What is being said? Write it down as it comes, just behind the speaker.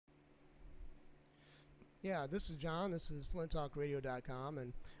Yeah, this is John. This is FlintTalkRadio.com,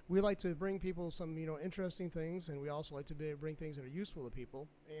 and we like to bring people some, interesting things, and we also like to bring things that are useful to people.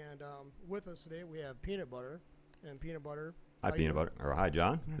 And with us today, we have Peanut Butter, and Peanut Butter. Hi, How you Peanut doing? Butter. Or hi,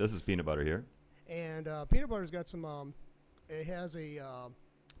 John. This is Peanut Butter here. And Peanut Butter's got some. It has a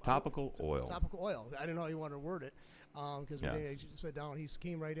Topical oil. topical oil. I didn't know how you wanted to word it because we Yes. didn't sit down. He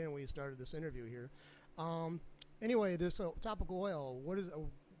came right in when we started this interview here. Um, anyway, this topical oil. What is?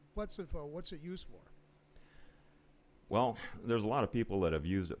 What's it for? What's it used for? Well, there's a lot of people that have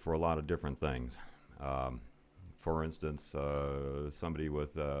used it for a lot of different things. Um, for instance, somebody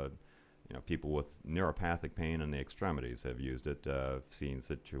with, people with neuropathic pain in the extremities have used it. I've seen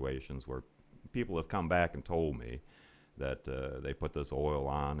situations where people have come back and told me that they put this oil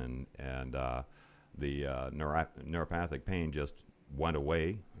on and the neuropathic pain just went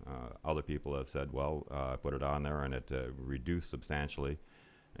away. Other people have said, well, I put it on there and it reduced substantially.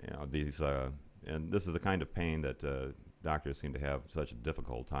 And this is the kind of pain that doctors seem to have such a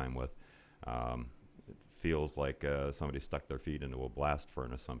difficult time with. It feels like somebody stuck their feet into a blast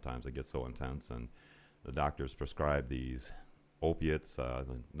furnace. Sometimes it gets so intense, and the doctors prescribe these opiates,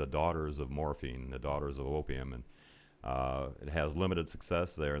 the daughters of morphine, the daughters of opium, and it has limited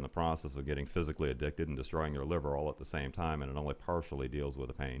success. They're in the process of getting physically addicted and destroying their liver all at the same time, and it only partially deals with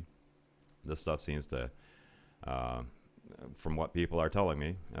the pain. This stuff seems to, uh, from what people are telling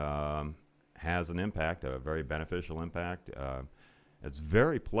me, has an impact, a very beneficial impact. It's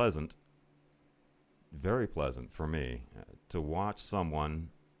very pleasant for me to watch someone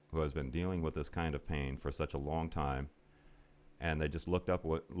who has been dealing with this kind of pain for such a long time, and they just look up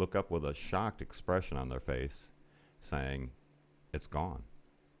with a shocked expression on their face, saying, "It's gone.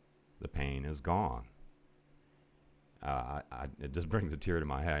 The pain is gone." It just brings a tear to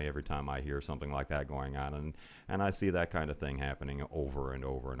my eye every time I hear something like that going on, and I see that kind of thing happening over and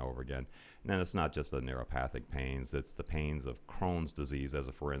over and over again. And then it's not just the neuropathic pains; it's the pains of Crohn's disease, as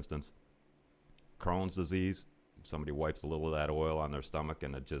a for instance. Crohn's disease, somebody wipes a little of that oil on their stomach,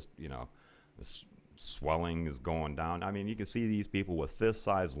 and it just, the swelling is going down. I mean, you can see these people with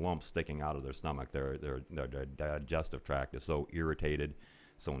fist-sized lumps sticking out of their stomach. Their digestive tract is so irritated,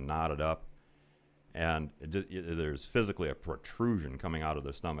 so knotted up. And there's physically a protrusion coming out of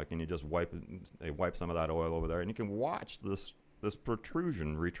their stomach, and they wipe some of that oil over there, and you can watch this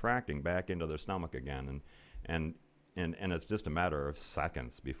protrusion retracting back into their stomach again, and it's just a matter of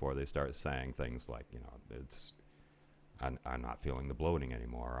seconds before they start saying things like, I'm not feeling the bloating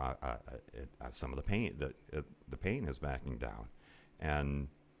anymore. Some of the pain, the pain is backing down, and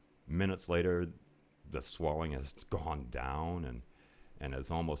minutes later, the swelling has gone down and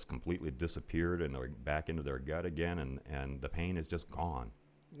has almost completely disappeared, and they're back into their gut again, and the pain is just gone.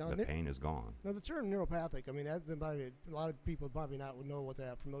 Now, The pain is gone. now the term neuropathic. I mean, that's probably, a lot of people probably not would know what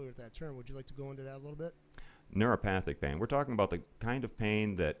that familiar with that term. Would you like to go into that a little bit? Neuropathic pain. We're talking about the kind of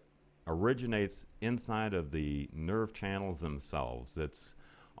pain that originates inside of the nerve channels themselves. It's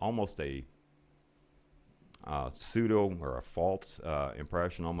almost a pseudo or a false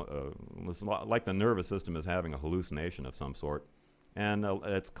impression. It's like the nervous system is having a hallucination of some sort. And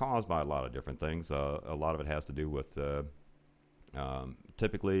it's caused by a lot of different things. A lot of it has to do with,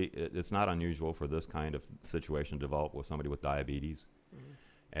 typically, it's not unusual for this kind of situation to develop with somebody with diabetes.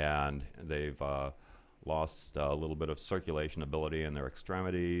 Mm-hmm. And they've lost a little bit of circulation ability in their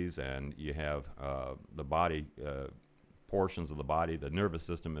extremities, and you have the body, portions of the body, the nervous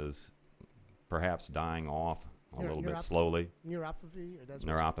system is perhaps dying off a little bit slowly. Neuropathy? Or that's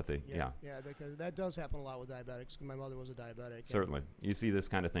Neuropathy, yeah. Yeah, because that does happen a lot with diabetics. 'Cause my mother was a diabetic. Certainly. You see this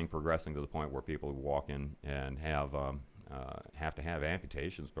kind of thing progressing to the point where people walk in and have to have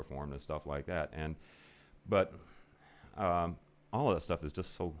amputations performed and stuff like that. But all of that stuff is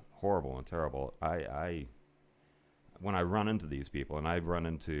just so horrible and terrible. When I run into these people, and I've run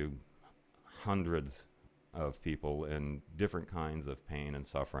into hundreds of people in different kinds of pain and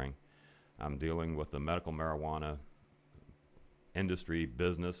suffering, I'm dealing with the medical marijuana industry,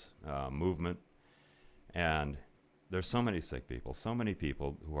 business, movement, and there's so many sick people, so many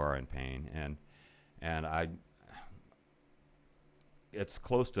people who are in pain, and it's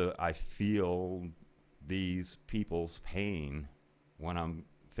close to, I feel these people's pain when I'm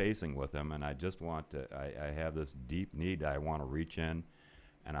facing with them, and I just want to, I have this deep need. I want to reach in,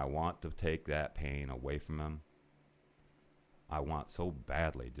 and I want to take that pain away from them. I want so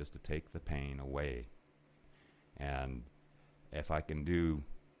badly just to take the pain away. And if I can do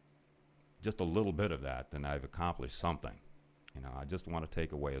just a little bit of that, then I've accomplished something. I just want to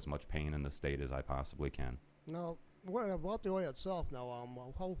take away as much pain in the state as I possibly can. Now, what about the oil itself? Now,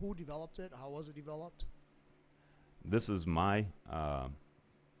 who developed it? How was it developed? This is my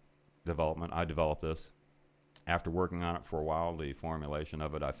development. I developed this. After working on it for a while, the formulation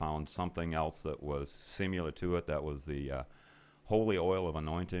of it, I found something else that was similar to it. That was the holy oil of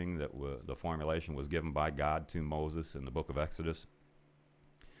anointing. That the formulation was given by God to Moses in the book of Exodus.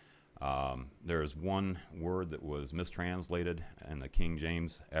 There's one word that was mistranslated in the King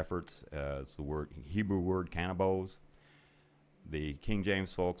James efforts. It's the Hebrew word cannabis. The King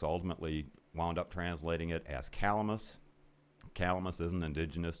James folks ultimately wound up translating it as calamus. Calamus isn't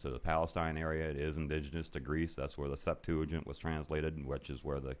indigenous to the Palestine area. It is indigenous to Greece. That's where the Septuagint was translated, which is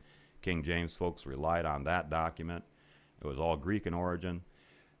where the King James folks relied on that document. It was all Greek in origin.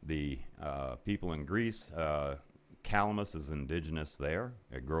 The people in Greece, calamus is indigenous there.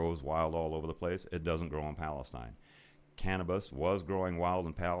 It grows wild all over the place. It doesn't grow in Palestine. Cannabis was growing wild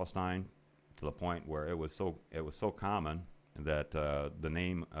in Palestine to the point where it was so common that the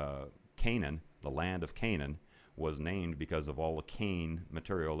name Canaan, the land of Canaan, was named because of all the cane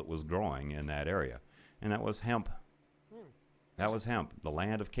material that was growing in that area. And that was hemp. That was hemp, the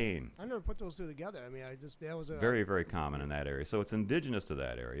land of cane. I never put those two together. I mean, that was a... Very, very common in that area. So it's indigenous to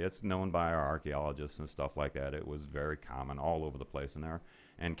that area. It's known by our archaeologists and stuff like that. It was very common all over the place in there.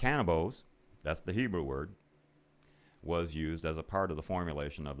 And cannabis, that's the Hebrew word, was used as a part of the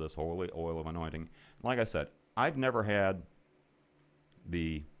formulation of this holy oil of anointing. Like I said, I've never had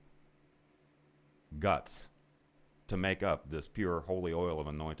the guts to make up this pure holy oil of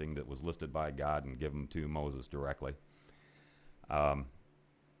anointing that was listed by God and given to Moses directly. I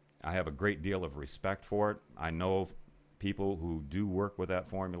have a great deal of respect for it. I know people who do work with that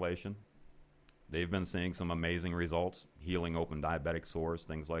formulation. They've been seeing some amazing results, healing open diabetic sores,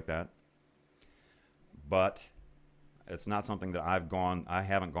 things like that. But it's not something that I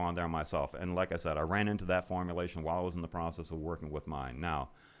haven't gone there myself. And like I said, I ran into that formulation while I was in the process of working with mine. Now,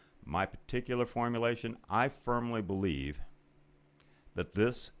 my particular formulation, I firmly believe that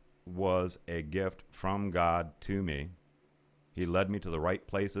this was a gift from God to me. He led me to the right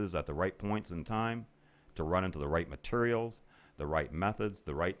places at the right points in time to run into the right materials, the right methods,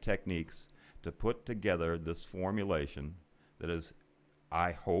 the right techniques to put together this formulation that is,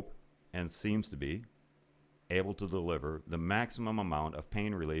 I hope, and seems to be able to deliver the maximum amount of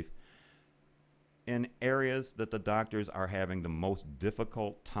pain relief in areas that the doctors are having the most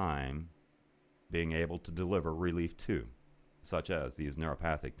difficult time being able to deliver relief to, such as these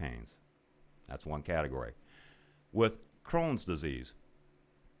neuropathic pains. That's one category. With Crohn's disease.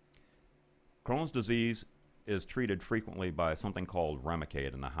 Crohn's disease is treated frequently by something called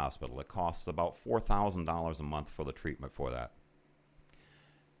Remicade in the hospital. It costs about $4,000 a month for the treatment for that.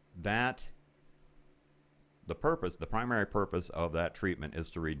 The primary purpose of that treatment is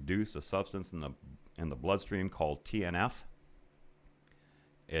to reduce a substance in the bloodstream called TNF.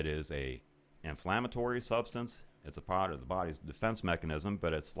 It is a inflammatory substance. It's a part of the body's defense mechanism,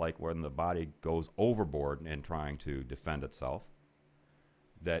 but it's like when the body goes overboard in trying to defend itself,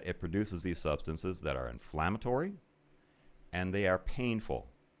 that it produces these substances that are inflammatory and they are painful.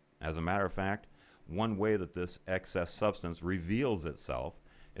 As a matter of fact, one way that this excess substance reveals itself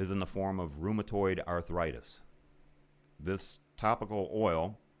is in the form of rheumatoid arthritis. This topical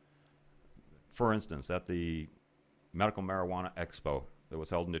oil, for instance, at the Medical Marijuana Expo that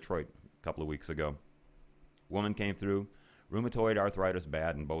was held in Detroit a couple of weeks ago, woman came through, rheumatoid arthritis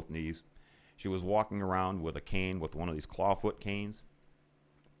bad in both knees. She was walking around with a cane, with one of these clawfoot canes,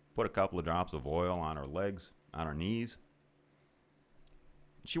 put a couple of drops of oil on her legs, on her knees.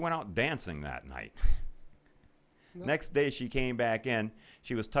 She went out dancing that night. No. Next day she came back in.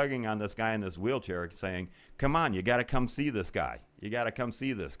 She was tugging on this guy in this wheelchair saying, "Come on, you got to come see this guy. You got to come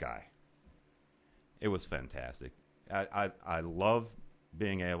see this guy." It was fantastic. I love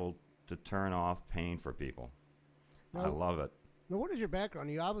being able to turn off pain for people. Now, I love it. Now, what is your background?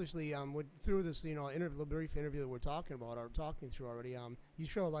 You obviously, through this, brief interview that we're talking about, or talking through already, you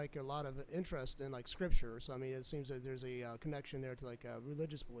show like a lot of interest in like scripture. So I mean, it seems that there's a connection there to like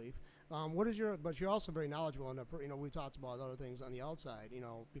religious belief. But you're also very knowledgeable on we talked about other things on the outside,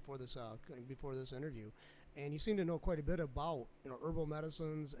 before this interview, and you seem to know quite a bit about herbal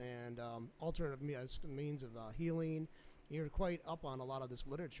medicines and alternative means of healing. You're quite up on a lot of this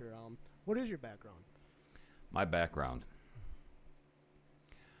literature. What is your background? My background.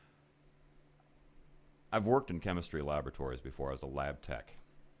 I've worked in chemistry laboratories before as a lab tech.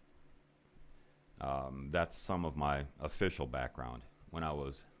 That's some of my official background. When I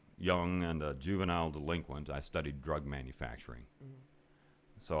was young and a juvenile delinquent, I studied drug manufacturing. Mm-hmm.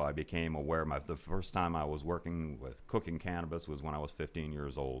 So I became aware. The first time I was working with cooking cannabis was when I was 15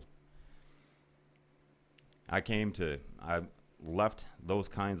 years old. I left those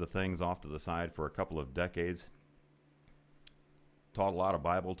kinds of things off to the side for a couple of decades. Taught a lot of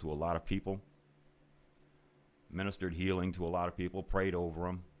Bible to a lot of people. ministered healing to a lot of people, prayed over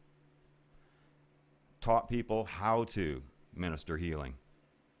them, taught people how to minister healing,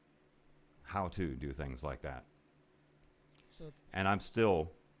 how to do things like that. So And I'm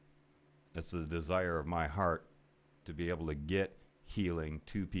still, it's the desire of my heart to be able to get healing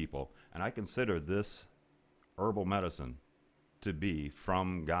to people. And I consider this herbal medicine to be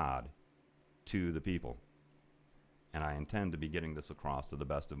from God to the people. And I intend to be getting this across to the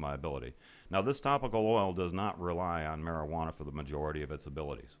best of my ability. Now, this topical oil does not rely on marijuana for the majority of its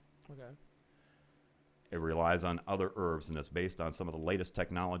abilities. okay. It relies on other herbs, and it's based on some of the latest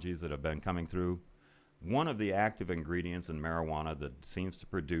technologies that have been coming through. One of the active ingredients in marijuana that seems to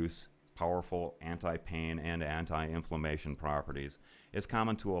produce powerful anti-pain and anti-inflammation properties is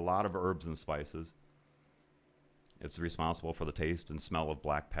common to a lot of herbs and spices. It's responsible for the taste and smell of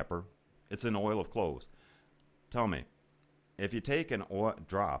black pepper. It's in oil of cloves. Tell me, if you take a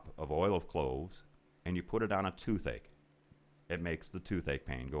drop of oil of cloves and you put it on a toothache, it makes the toothache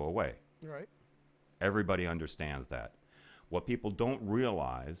pain go away. Right. Everybody understands that. What people don't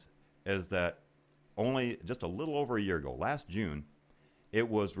realize is that only just a little over a year ago, last June, it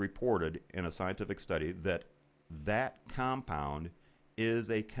was reported in a scientific study that that compound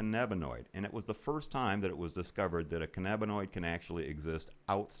is a cannabinoid. And it was the first time that it was discovered that a cannabinoid can actually exist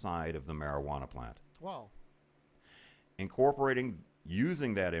outside of the marijuana plant. Wow.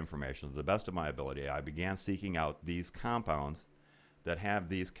 Using that information to the best of my ability, I began seeking out these compounds that have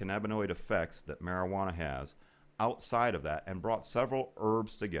these cannabinoid effects that marijuana has outside of that, and brought several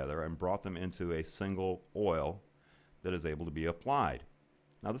herbs together and brought them into a single oil that is able to be applied.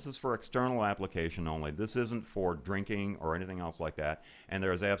 Now, this is for external application only. This isn't for drinking or anything else like that, and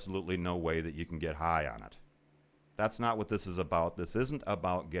there is absolutely no way that you can get high on it. That's not what this is about. This isn't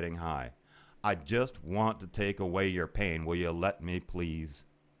about getting high. I just want to take away your pain. Will you let me, please?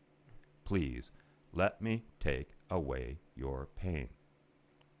 Please, let me take away your pain.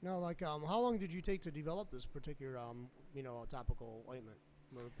 Now, like, how long did you take to develop this particular, topical ointment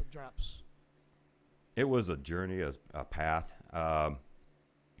or drops? It was a journey, a path. To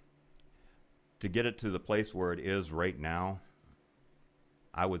get it to the place where it is right now,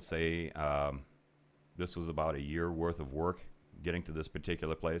 I would say this was about a year worth of work getting to this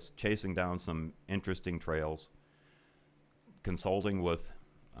particular place, chasing down some interesting trails, consulting with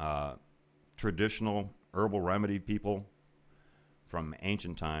traditional herbal remedy people from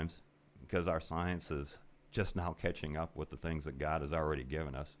ancient times, because our science is just now catching up with the things that God has already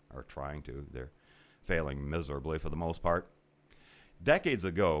given us, or trying to. They're failing miserably for the most part. Decades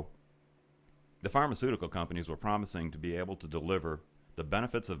ago, the pharmaceutical companies were promising to be able to deliver the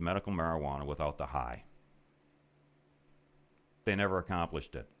benefits of medical marijuana without the high. They never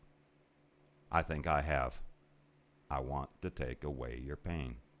accomplished it. I think I have. I want to take away your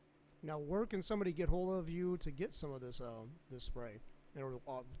pain. Now, where can somebody get hold of you to get some of this this spray or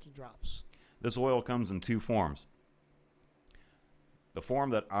drops? This oil comes in two forms. The form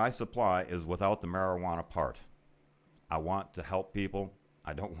that I supply is without the marijuana part. I want to help people.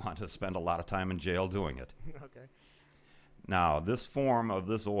 I don't want to spend a lot of time in jail doing it. Okay. Now, this form of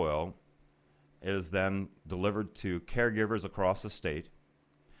this oil is then delivered to caregivers across the state.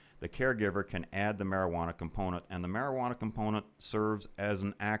 The caregiver can add the marijuana component, and the marijuana component serves as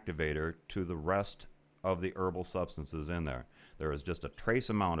an activator to the rest of the herbal substances in there. There is just a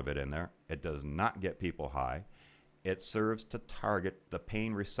trace amount of it in there. It does not get people high. It serves to target the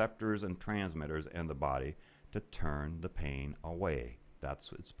pain receptors and transmitters in the body to turn the pain away.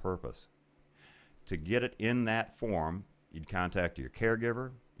 That's its purpose. To get it in that form, you'd contact your caregiver.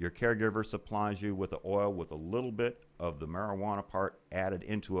 Your caregiver supplies you with the oil with a little bit of the marijuana part added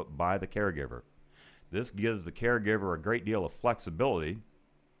into it by the caregiver. This gives the caregiver a great deal of flexibility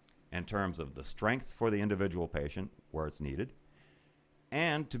in terms of the strength for the individual patient where it's needed,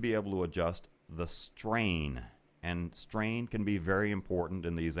 and to be able to adjust the strain. And strain can be very important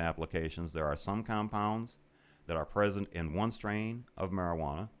in these applications. There are some compounds that are present in one strain of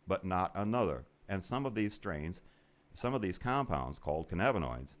marijuana, but not another. And some of these strains, some of these compounds called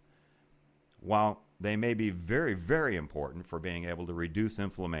cannabinoids, while they may be very, very important for being able to reduce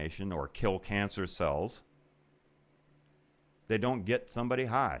inflammation or kill cancer cells, they don't get somebody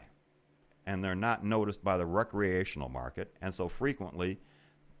high, and they're not noticed by the recreational market. And so frequently,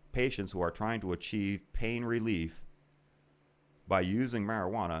 patients who are trying to achieve pain relief by using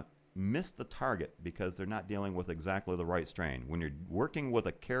marijuana miss the target because they're not dealing with exactly the right strain. When you're working with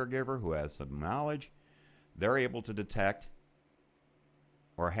a caregiver who has some knowledge, they're able to detect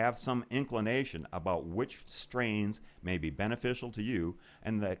or have some inclination about which strains may be beneficial to you,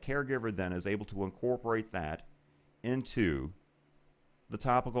 and the caregiver then is able to incorporate that into the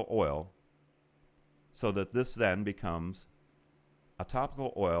topical oil so that this then becomes a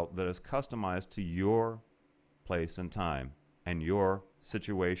topical oil that is customized to your place and time and your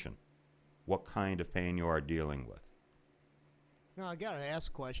situation, what kind of pain you are dealing with. Now, I got to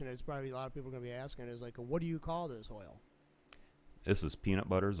ask a question. It's probably a lot of people are going to be asking is like, what do you call this oil? This is peanut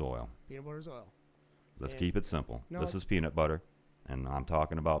butter's oil. Peanut butter's oil. Let's And keep it simple. no, This is peanut butter, and I'm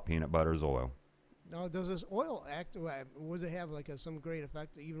talking about peanut butter's oil. Now, does this oil act? Does it have like some great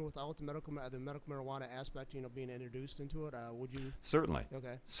effect even without the medical marijuana aspect, being introduced into it? Would you? Certainly.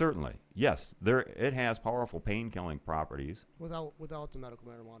 Okay. Certainly. Yes, it has powerful pain-killing properties. Without the medical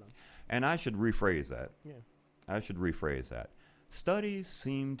marijuana. And I should rephrase that. Yeah. I should rephrase that. Studies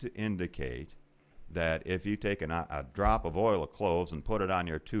seem to indicate that if you take a drop of oil of cloves and put it on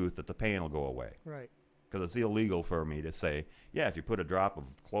your tooth, that the pain will go away. Right. Because it's illegal for me to say, yeah, if you put a drop of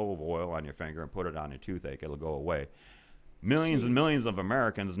clove oil on your finger and put it on your toothache, it'll go away. Millions and millions of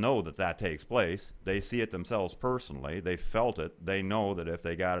Americans know that that takes place. They see it themselves personally. They felt it. They know that if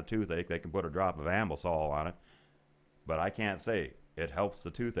they got a toothache, they can put a drop of Ambisol on it. But I can't say it helps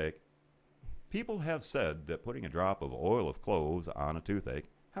the toothache. People have said that putting a drop of oil of cloves on a toothache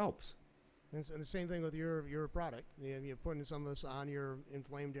helps. And the same thing with your product. You're putting some of this on your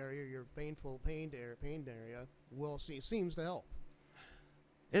inflamed area, your pained area. Seems to help.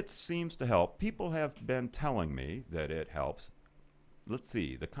 It seems to help. People have been telling me that it helps. Let's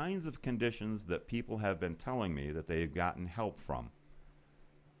see, the kinds of conditions that people have been telling me that they've gotten help from.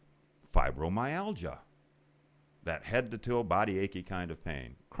 Fibromyalgia, that head-to-toe body achy kind of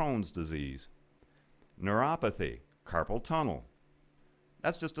pain. Crohn's disease. Neuropathy, carpal tunnel.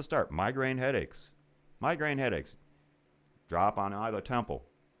 That's just a start. Migraine headaches. Drop on either temple.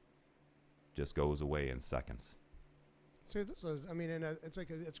 Just goes away in seconds. So this is, and it's a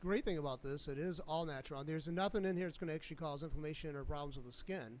great thing about this. It is all natural. There's nothing in here that's going to actually cause inflammation or problems with the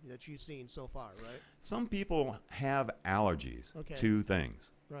skin that you've seen so far, right? Some people have allergies to things.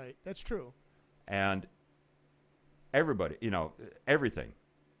 Right. That's true. And everybody, everything.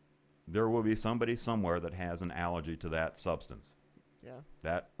 There will be somebody somewhere that has an allergy to that substance. Yeah.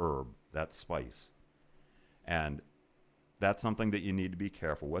 That herb, that spice. And that's something that you need to be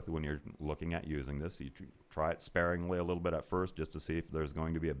careful with when you're looking at using this. You try it sparingly a little bit at first just to see if there's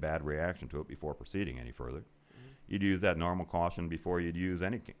going to be a bad reaction to it before proceeding any further. Mm-hmm. You'd use that normal caution before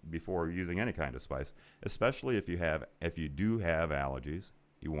using any kind of spice, especially if you do have allergies.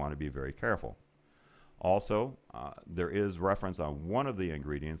 You want to be very careful. Also, there is reference on one of the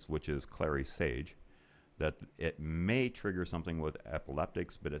ingredients, which is clary sage, that it may trigger something with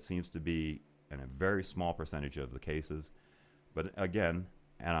epileptics, but it seems to be in a very small percentage of the cases. But again,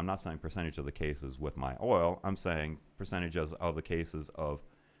 and I'm not saying percentage of the cases with my oil, I'm saying percentages of the cases of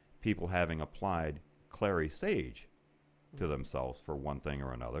people having applied clary sage to themselves for one thing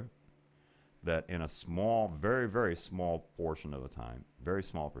or another, that in a small, very, very small portion of the time, very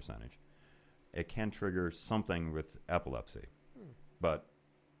small percentage, it can trigger something with epilepsy. But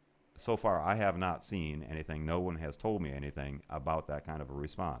so far, I have not seen anything. No one has told me anything about that kind of a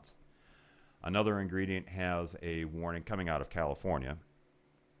response. Another ingredient has a warning coming out of California.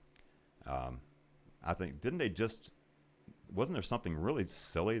 I think, wasn't there something really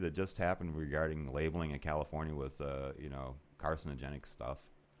silly that just happened regarding labeling in California with, carcinogenic stuff?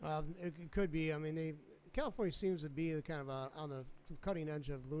 It could be. California seems to be kind of on the cutting edge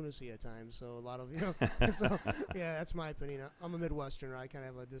of lunacy at times. So a lot of, so yeah, that's my opinion. I'm a Midwesterner. I kind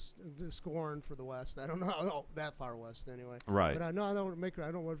of have a scorn for the West. I don't know that far west anyway. Right. But I don't know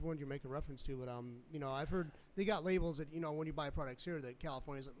what one you're making reference to, but I've heard they got labels that when you buy products here that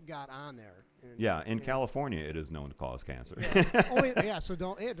California's got on there. And, yeah, in California, it is known to cause cancer. Yeah. So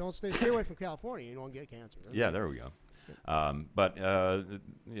don't stay away from California. You don't get cancer. Right? Yeah, there we go. But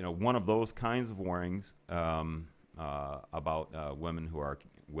one of those kinds of warnings about women who are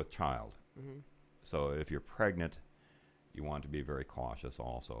with child. Mm-hmm. So if you're pregnant, you want to be very cautious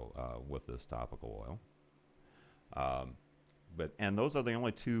also with this topical oil. And those are the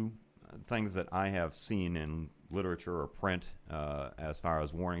only two things that I have seen in literature or print as far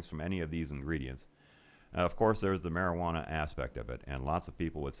as warnings from any of these ingredients. Of course, there's the marijuana aspect of it, and lots of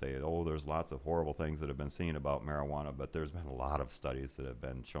people would say, oh, there's lots of horrible things that have been seen about marijuana, but there's been a lot of studies that have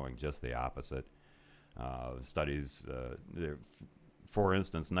been showing just the opposite. For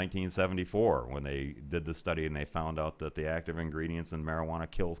instance, 1974, when they did the study and they found out that the active ingredients in marijuana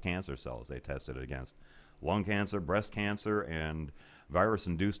kills cancer cells. They tested it against lung cancer, breast cancer, and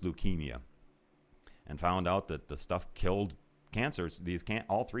virus-induced leukemia, and found out that the stuff killed cancers,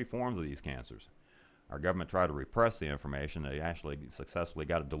 all three forms of these cancers. Our government tried to repress the information. They actually successfully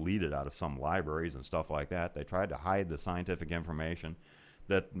got it deleted out of some libraries and stuff like that. They tried to hide the scientific information.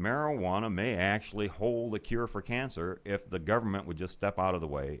 that marijuana may actually hold a cure for cancer if the government would just step out of the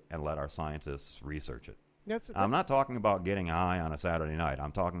way and let our scientists research it. I'm not talking about getting high on a Saturday night.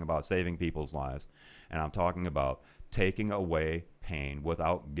 I'm talking about saving people's lives, and I'm talking about taking away pain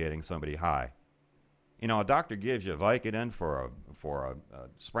without getting somebody high. You know, a doctor gives you Vicodin for a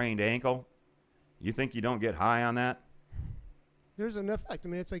sprained ankle. You think you don't get high on that? There's an effect. I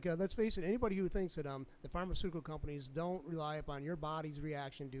mean, it's like, let's face it, anybody who thinks that the pharmaceutical companies don't rely upon your body's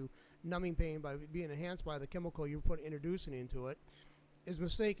reaction to numbing pain by being enhanced by the chemical you're introducing into it is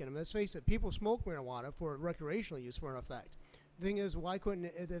mistaken. I mean, let's face it, people smoke marijuana for recreational use for an effect. The thing is, why couldn't,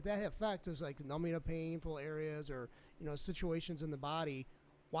 if that effect is like numbing of painful areas or, you know, situations in the body,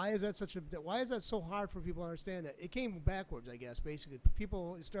 why is that so hard for people to understand that? It came backwards, I guess, basically.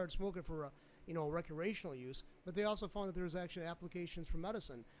 People started smoking for recreational use, but they also found that there was actually applications for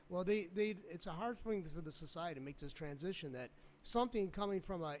medicine. Well, it's a hard thing for the society to make this transition that something coming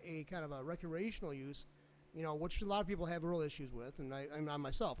from a kind of a recreational use, you know, which a lot of people have real issues with, and I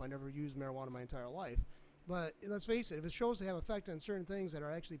myself, I never used marijuana my entire life. But let's face it, if it shows to have effect on certain things that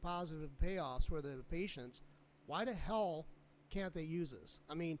are actually positive payoffs for the patients, why the hell can't they use this?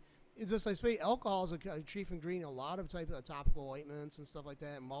 I mean, it's just like alcohol is a chief ingredient in a lot of types of topical ointments and stuff like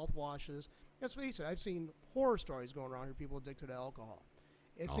that, and mouthwashes. Let's face it, I've seen horror stories going around here, people addicted to alcohol.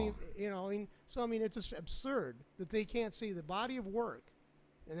 It seems, you know, I mean, it's just absurd that they can't see the body of work.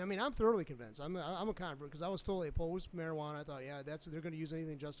 And I mean, I'm thoroughly convinced. I'm a convert because I was totally opposed to marijuana. I thought, yeah, they're going to use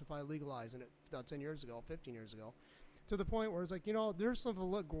anything to justify legalizing it 10 years ago, 15 years ago, to the point where it's like, you know, there's some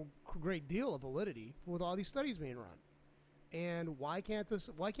great deal of validity with all these studies being run. And why can't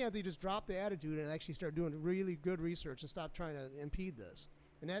they just drop the attitude and actually start doing really good research and stop trying to impede this?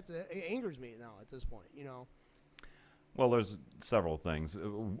 And it angers me now at this point, you know. Well, there's several things.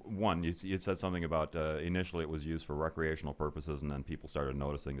 One, you said something about initially it was used for recreational purposes, and then people started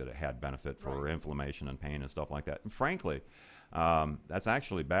noticing that it had benefit for inflammation and pain and stuff like that. And frankly, that's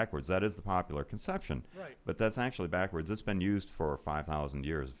actually backwards. That is the popular conception, but that's actually backwards. It's been used for 5,000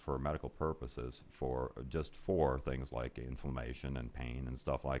 years for medical purposes, for things like inflammation and pain and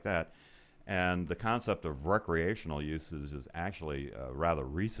stuff like that. And the concept of recreational uses is actually a rather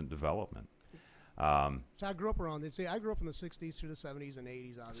recent development. So I grew up around. They say I grew up in the '60s through the '70s and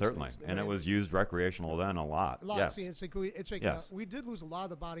 '80s. Obviously. Certainly, and it was used recreational then a lot. Yes. See, it's like yes. We did lose a lot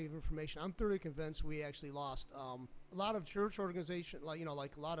of the body of information. I'm thoroughly convinced we actually lost a lot of church organization, like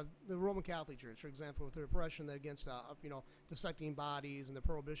a lot of the Roman Catholic Church, for example, with the repression against dissecting bodies and the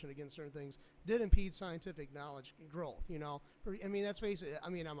prohibition against certain things, did impede scientific knowledge growth. You know, I mean, let's face it. I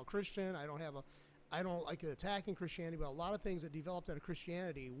mean, I'm a Christian. I don't like attacking Christianity, but a lot of things that developed out of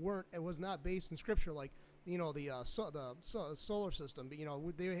Christianity was not based in Scripture, like, you know, the solar system. But, you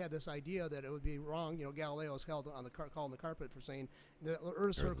know, they had this idea that it would be wrong. You know, Galileo was called on the carpet for saying the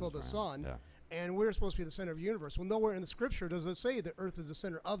Earth circled the sun, and we're supposed to be the center of the universe. Well, nowhere in the Scripture does it say the Earth is the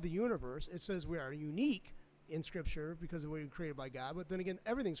center of the universe. It says we are unique in Scripture because we were created by God, but then again,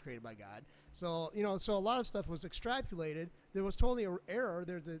 everything's created by God. So, you know, so a lot of stuff was extrapolated. There was totally an error.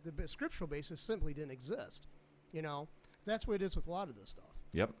 The scriptural basis simply didn't exist. You know, that's what it is with a lot of this stuff.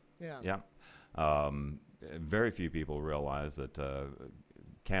 Yep. Yeah. Yep. Very few people realize that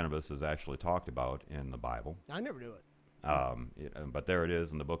cannabis is actually talked about in the Bible. I never knew it. But there it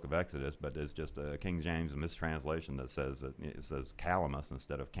is in the book of Exodus, but it's just a King James mistranslation that says that it says calamus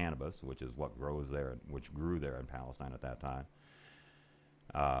instead of cannabis, which is what grew there in Palestine at that time.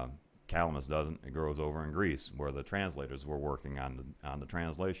 Calamus doesn't. It grows over in Greece, where the translators were working on the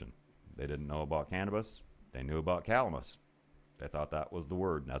translation. They didn't know about cannabis. They knew about calamus. They thought that was the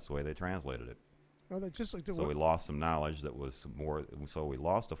word, and that's the way they translated it. Well, just like so we lost some knowledge that was more. So we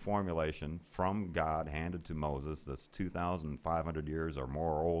lost a formulation from God handed to Moses that's 2,500 years or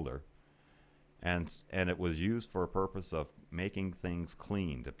more older, and it was used for a purpose of making things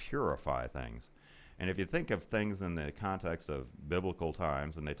clean, to purify things. And if you think of things in the context of biblical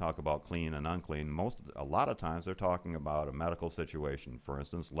times, and they talk about clean and unclean, a lot of times they're talking about a medical situation. For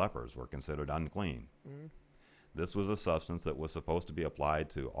instance, lepers were considered unclean. Mm-hmm. This was a substance that was supposed to be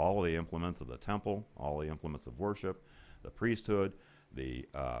applied to all the implements of the temple, all the implements of worship, the priesthood, the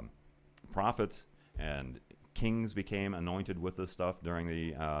prophets, and kings became anointed with this stuff during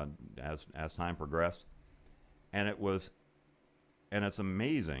the as time progressed. And it's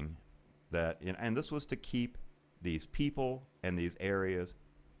amazing that, and this was to keep these people and these areas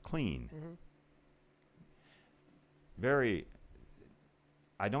clean. Mm-hmm.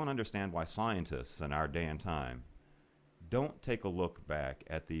 I don't understand why scientists in our day and time don't take a look back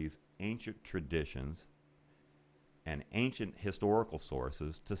at these ancient traditions and ancient historical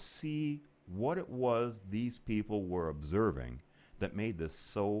sources to see what it was these people were observing that made this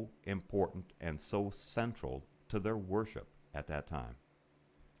so important and so central to their worship at that time?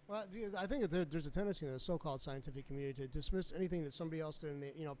 Well, I think that there's a tendency in the so-called scientific community to dismiss anything that somebody else did in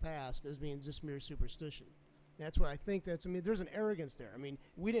the past as being just mere superstition. That's what I think. There's an arrogance there. I mean,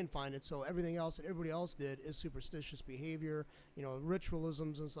 we didn't find it, so everything else that everybody else did is superstitious behavior,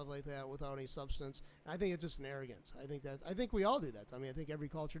 ritualisms and stuff like that without any substance. And I think it's just an arrogance. I think we all do that. I mean, I think every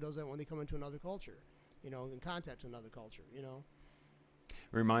culture does that when they come into another culture, in contact with another culture. It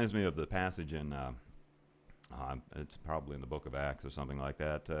reminds me of the passage in, it's probably in the book of Acts or something like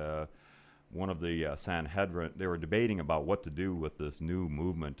that. One of the Sanhedrin, they were debating about what to do with this new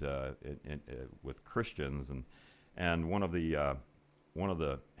movement with Christians, and one of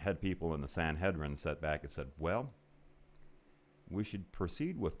the head people in the Sanhedrin sat back and said, "Well, we should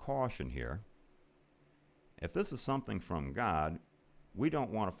proceed with caution here. If this is something from God, we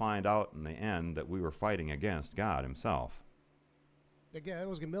don't want to find out in the end that we were fighting against God Himself." The guy, that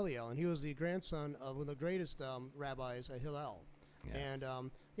was Gamaliel, and he was the grandson of one of the greatest rabbis at Hillel. Yes.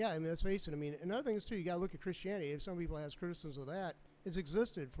 And yeah, I mean, let's face it. I mean, another thing is too, you got to look at Christianity. If some people has criticisms of that, it's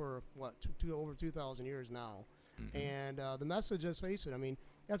existed for what over 2,000 years now. Mm-hmm. And the message, let's face it. I mean,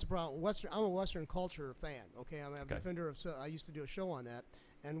 that's a problem. I'm a Western culture fan. Okay, I'm a defender of. I used to do a show on that,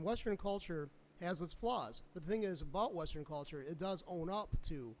 and Western culture has its flaws. But the thing is about Western culture, it does own up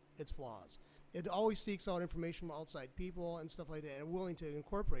to its flaws. It always seeks out information from outside people and stuff like that, and willing to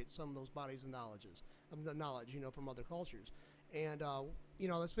incorporate some of those bodies of knowledge, from other cultures. And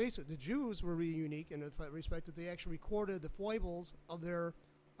let's face it, the Jews were really unique in the respect that they actually recorded the foibles of their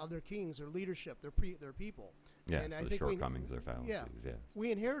kings, their leadership, their people. Yes, and I the think shortcomings, their fallacies. Yeah, yes.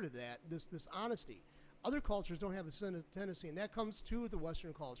 We inherited that this honesty. Other cultures don't have this tendency, and that comes to the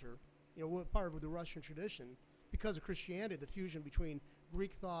Western culture. Part of the Russian tradition because of Christianity, the fusion between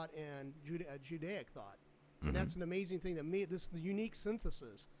Greek thought and Judaic thought, and that's an amazing thing that made the unique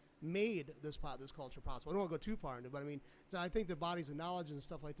synthesis made this culture possible. I don't want to go too far into it, but I mean, so I think the bodies of knowledge and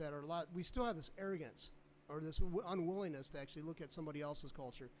stuff like that are a lot. We still have this arrogance or this unwillingness to actually look at somebody else's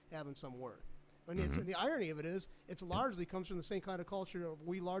culture having some worth. And the irony of it is, it's largely comes from the same kind of culture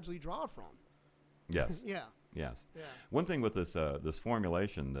we largely draw from. Yes. Yeah. Yes. Yeah. One thing with this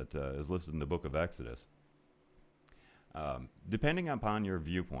formulation that is listed in the book of Exodus, depending upon your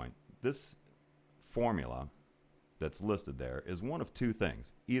viewpoint, this formula that's listed there is one of two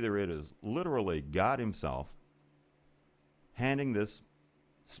things. Either it is literally God Himself handing this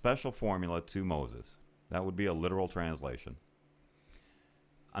special formula to Moses. That would be a literal translation.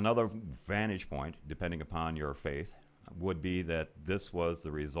 Another vantage point, depending upon your faith, would be that this was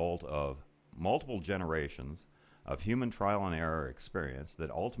the result of multiple generations of human trial and error experience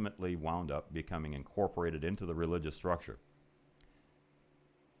that ultimately wound up becoming incorporated into the religious structure.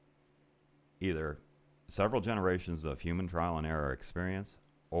 Either several generations of human trial and error experience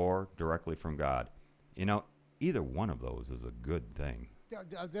or directly from God. Either one of those is a good thing.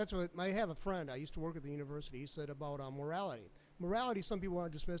 That's what I have a friend. I used to work at the university. He said about morality. Morality, some people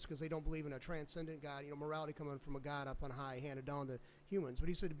want to dismiss because they don't believe in a transcendent God. Morality coming from a God up on high, handed down to humans. But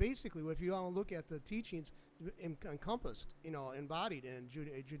he said basically, if you all look at the teachings encompassed, embodied in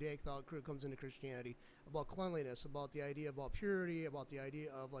Judaic thought comes into Christianity about cleanliness, about the idea about purity, about the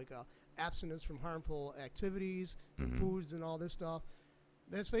idea of abstinence from harmful activities and foods and all this stuff.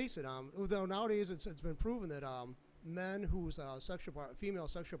 Let's face it. Though nowadays it's been proven that men whose female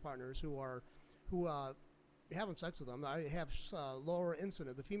sexual partners who having sex with them have lower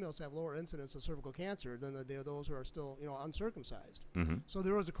incidence. The females have lower incidence of cervical cancer than those who are still uncircumcised. So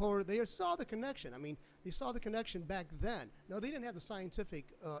there was they saw the connection. I mean, they saw the connection back then. Now they didn't have the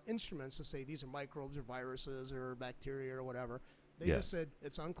scientific instruments to say these are microbes or viruses or bacteria or whatever. They just said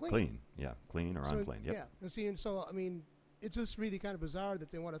it's unclean. Clean, yeah, clean or unclean. Yep. Yeah, and so I mean, it's just really kind of bizarre that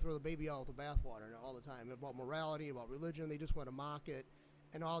they want to throw the baby out with the bathwater all the time about morality, about religion. They just want to mock it.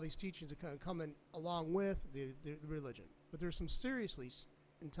 And all these teachings are kind of coming along with the religion, but there's some seriously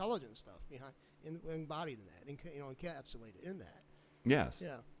intelligent stuff behind, embodied in that, encapsulated in that. Yes.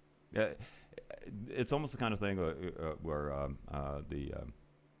 Yeah. It's almost the kind of thing where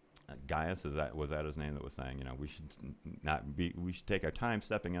Gaius was that his name that was saying, we should take our time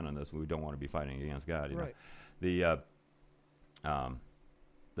stepping in on this. We don't want to be fighting against God. Right. The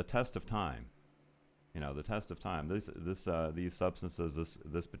test of time. The test of time. These substances,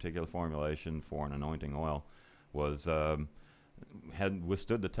 this particular formulation for an anointing oil, had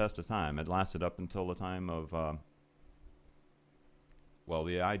withstood the test of time. It lasted up until the time of.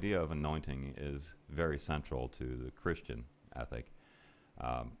 The idea of anointing is very central to the Christian ethic.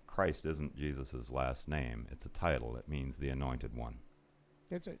 Christ isn't Jesus' last name; it's a title. It means the anointed one.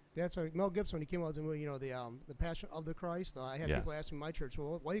 That's a Mel Gibson when he came out with the movie, the Passion of the Christ. I had people Yes. ask me in my church,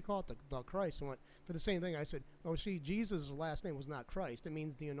 well, why do you call it the Christ? And went for the same thing. I said, oh, see, Jesus' last name was not Christ. It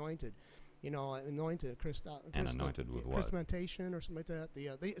means the anointed. Anointed, And anointed with what? Christmentation or something like that.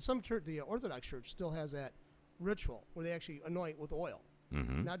 The Orthodox Church still has that ritual where they actually anoint with oil,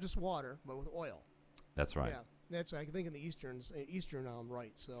 not just water, but with oil. That's right. Yeah, that's I think in the Eastern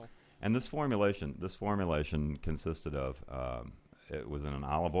rite. So. And this formulation consisted of it was in an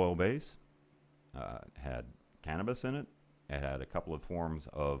olive oil base, had cannabis in it, it had a couple of forms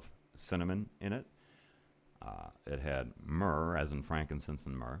of cinnamon in it, it had myrrh, as in frankincense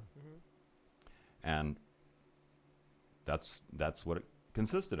and myrrh, and that's what it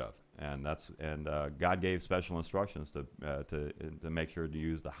consisted of. And God gave special instructions to make sure to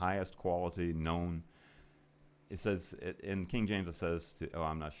use the highest quality known. It says in King James, it says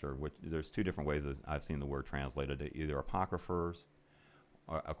I'm not sure which. There's two different ways I've seen the word translated: either apocryphers,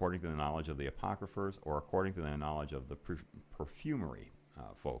 or according to the knowledge of the apocryphers, or according to the knowledge of the perfumery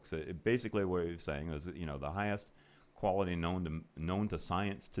folks. Basically, what he's saying is, the highest quality known to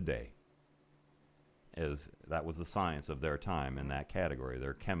science today. That was the science of their time in that category.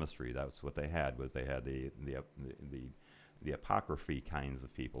 Their chemistry. That's what they had. They had the apocryphy kinds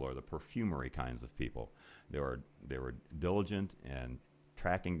of people, or the perfumery kinds of people. They were diligent in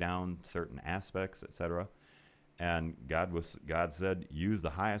tracking down certain aspects, etc. And God said, use the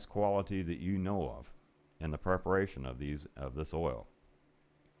highest quality that you know of in the preparation of this oil.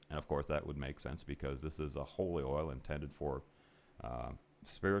 And of course, that would make sense because this is a holy oil intended for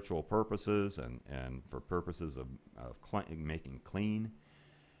spiritual purposes and for purposes of making clean.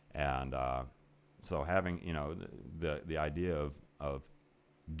 And so having the idea of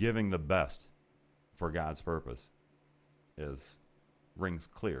giving the best for God's purpose rings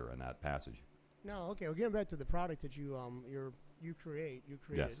clear in that passage. No, okay. Well, getting back to the product that you created.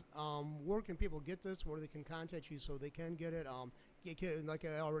 Yes. Where can people get this? Where they can contact you so they can get it? Like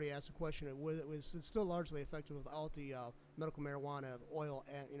I already asked the question, it's still largely effective without the medical marijuana oil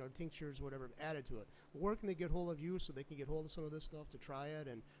and tinctures, whatever added to it. Where can they get hold of you so they can get hold of some of this stuff to try it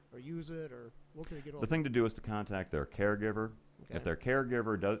or use it, or where can they get hold? The thing to do is to contact their caregiver. Okay. If their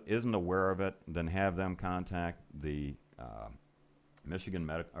caregiver isn't aware of it, then have them contact the Michigan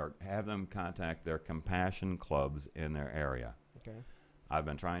Medical, or have them contact their compassion clubs in their area. Okay. I've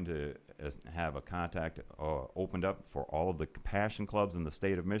been trying to have a contact opened up for all of the compassion clubs in the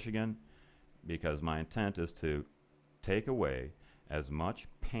state of Michigan, because my intent is to take away as much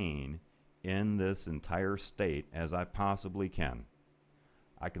pain in this entire state as I possibly can.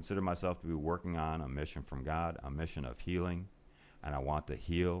 I consider myself to be working on a mission from God, a mission of healing, and I want to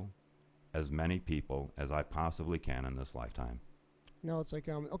heal as many people as I possibly can in this lifetime. No, it's like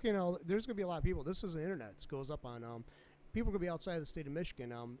okay. Now there's gonna be a lot of people. This is the internet. This goes up on people are gonna be outside of the state of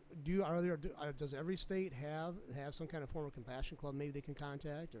Michigan. Does every state have some kind of form of compassion club? Maybe they can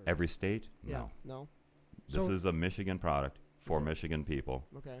contact. Or? Every state? Yeah. No. No. This is a Michigan product for Michigan people.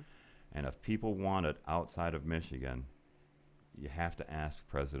 Okay. And if people want it outside of Michigan, you have to ask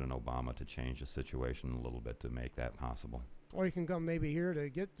President Obama to change the situation a little bit to make that possible. Or you can come maybe here to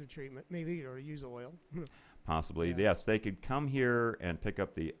get the treatment, maybe, or use oil. Possibly, Yeah. yes. They could come here and pick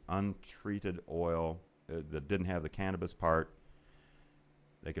up the untreated oil that didn't have the cannabis part.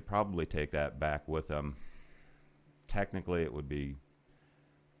 They could probably take that back with them. Technically, it would be,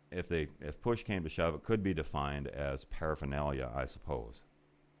 if push came to shove, it could be defined as paraphernalia, I suppose,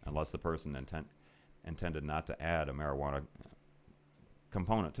 unless the person intended not to add a marijuana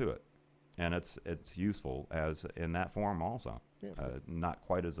component to it. And it's useful as in that form also. Yeah. Not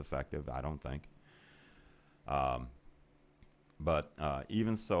quite as effective, I don't think. But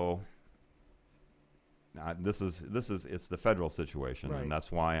even so, it's the federal situation, Right. and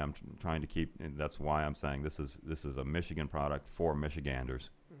that's why I'm trying to keep. And that's why I'm saying this is a Michigan product for Michiganders.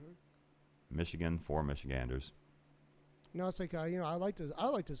 Mm-hmm. Michigan for Michiganders. No, it's like I like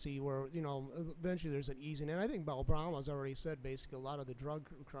to see where eventually there's an easing, and I think Obama's already said basically a lot of the drug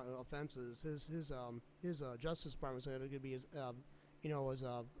offenses, his Justice Department said it could be as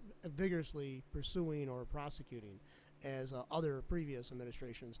vigorously pursuing or prosecuting as other previous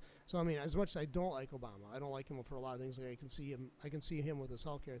administrations. So I mean, as much as I don't like Obama, I don't like him for a lot of things. Like I can see him with this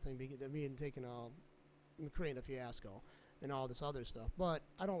healthcare thing being taken creating a fiasco and all this other stuff. But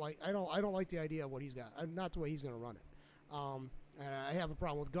I don't like the idea of what he's got. Not the way he's going to run it. And I have a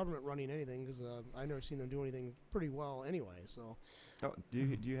problem with government running anything because I've never seen them do anything pretty well anyway. So, Do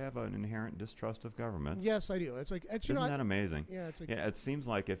you have an inherent distrust of government? yes, I do. It's like Isn't that amazing? Yeah, it's like It seems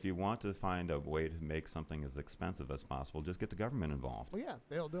like if you want to find a way to make something as expensive as possible, just get the government involved. well, yeah,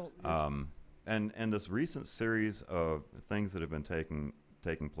 they'll And this recent series of things that have been taking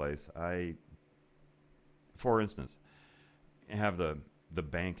taking place. For instance, have the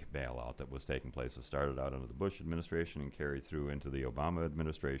bank bailout that was taking place. It started out under the Bush administration and carried through into the Obama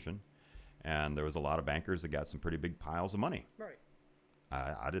administration. And there was a lot of bankers that got some pretty big piles of money. Right.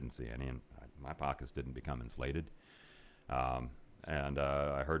 I didn't see any, and my pockets didn't become inflated.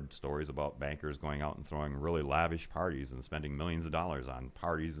 I heard stories about bankers going out and throwing really lavish parties and spending millions of dollars on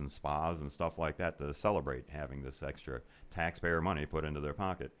parties and spas and stuff like that to celebrate having this extra taxpayer money put into their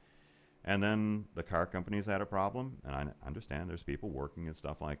pocket. And then the car companies had a problem, and I understand there's people working and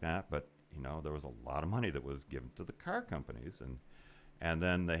stuff like that, but there was a lot of money that was given to the car companies, and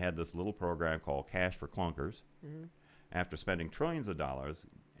then they had this little program called Cash for Clunkers. Mm-hmm. After spending trillions of dollars,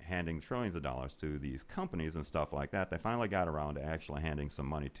 handing trillions of dollars to these companies and stuff like that, they finally got around to actually handing some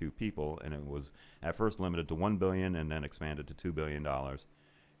money to people, and it was at first limited to $1 billion and then expanded to $2 billion,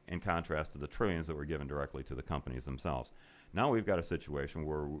 in contrast to the trillions that were given directly to the companies themselves. Now we've got a situation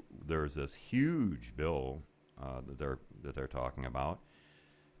where there's this huge bill that they're talking about,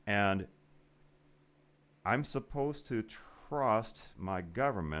 and I'm supposed to trust my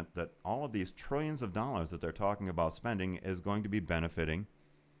government that all of these trillions of dollars that they're talking about spending is going to be benefiting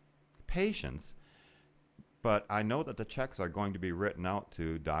patients. But I know that the checks are going to be written out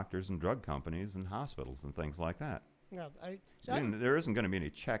to doctors and drug companies and hospitals and things like that. Yeah, there isn't going to be any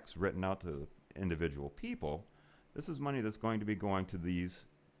checks written out to individual people. This is money that's going to be going to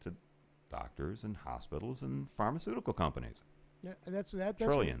doctors and hospitals and pharmaceutical companies. Yeah, that's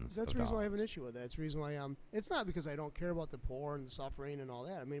trillions. That's the reason why I have an issue with that. It's the reason why it's not because I don't care about the poor and the suffering and all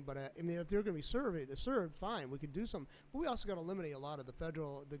that. I mean, if they're going to be served, fine, we could do some. But we also got to eliminate a lot of the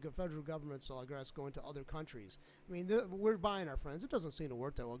federal government's going to other countries. I mean, we're buying our friends. It doesn't seem to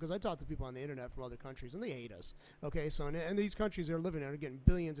work that well because I talk to people on the internet from other countries and they hate us. Okay, so and these countries they're living in are getting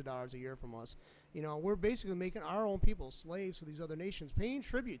billions of dollars a year from us. We're basically making our own people slaves to these other nations, paying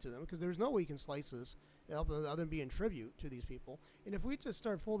tribute to them because there's no way you can slice this other than being tribute to these people. And if we just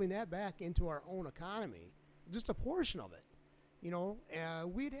start folding that back into our own economy, just a portion of it,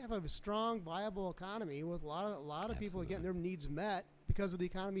 we'd have a strong, viable economy with a lot of people getting their needs met because of the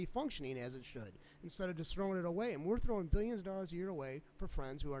economy functioning as it should, instead of just throwing it away. And we're throwing billions of dollars a year away for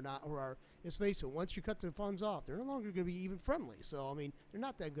friends who are, let's face it, once you cut the funds off, they're no longer going to be even friendly. So, I mean, they're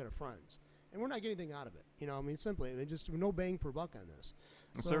not that good of friends. And we're not getting anything out of it. Simply, just no bang per buck on this.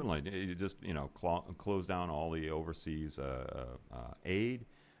 So certainly, you just close down all the overseas aid.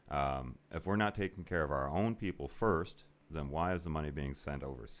 If we're not taking care of our own people first, then why is the money being sent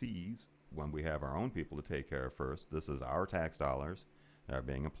overseas when we have our own people to take care of first? This is our tax dollars that are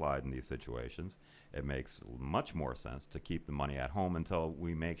being applied in these situations. It makes much more sense to keep the money at home until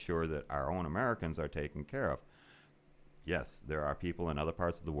we make sure that our own Americans are taken care of. Yes, there are people in other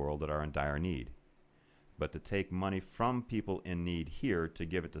parts of the world that are in dire need. But to take money from people in need here to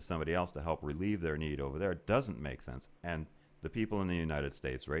give it to somebody else to help relieve their need over there doesn't make sense. And the people in the United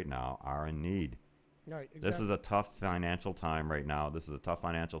States right now are in need. Right, exactly. This is a tough financial time right now. This is a tough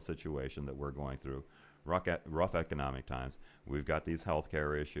financial situation that we're going through. Rough economic times. We've got these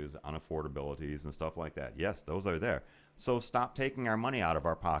healthcare issues, unaffordabilities, and stuff like that. Yes, those are there. So stop taking our money out of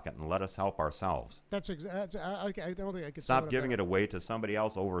our pocket and let us help ourselves. I don't think I could stop giving it away to somebody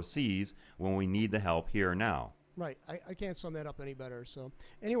else overseas when we need the help here now. Right. I can't sum that up any better. So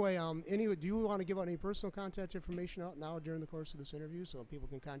anyway, do you want to give out any personal contact information out now during the course of this interview so people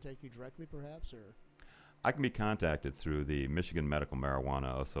can contact you directly perhaps? Or I can be contacted through the Michigan Medical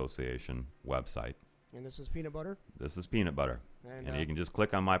Marijuana Association website. And this is Peanut Butter? This is Peanut Butter. And you can just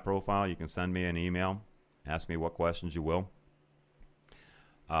click on my profile. You can send me an email. Ask me what questions you will.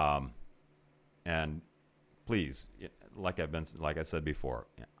 And please, like I said before,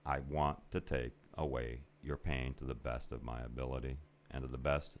 I want to take away your pain to the best of my ability and to the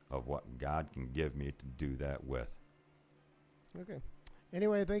best of what God can give me to do that with. Okay.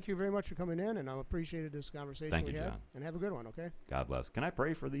 Anyway, thank you very much for coming in, and I appreciated this conversation Thank you, had. John. And have a good one, okay? God bless. Can I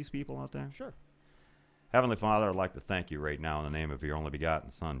pray for these people out there? Sure. Heavenly Father, I'd like to thank you right now in the name of your only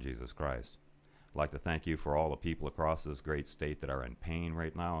begotten Son, Jesus Christ. I'd like to thank you for all the people across this great state that are in pain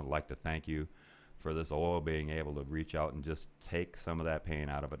right now. I'd like to thank you for this oil being able to reach out and just take some of that pain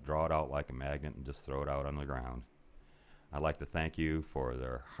out of it, draw it out like a magnet, and just throw it out on the ground. I'd like to thank you for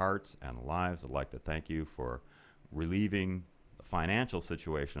their hearts and lives. I'd like to thank you for relieving the financial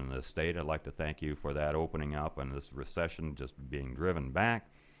situation in this state. I'd like to thank you for that opening up and this recession just being driven back.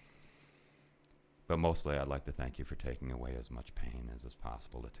 But mostly, I'd like to thank you for taking away as much pain as is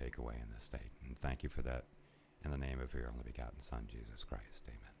possible to take away in this state. And thank you for that in the name of your only begotten Son, Jesus Christ.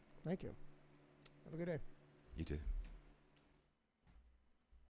 Amen. Thank you. Have a good day. You too.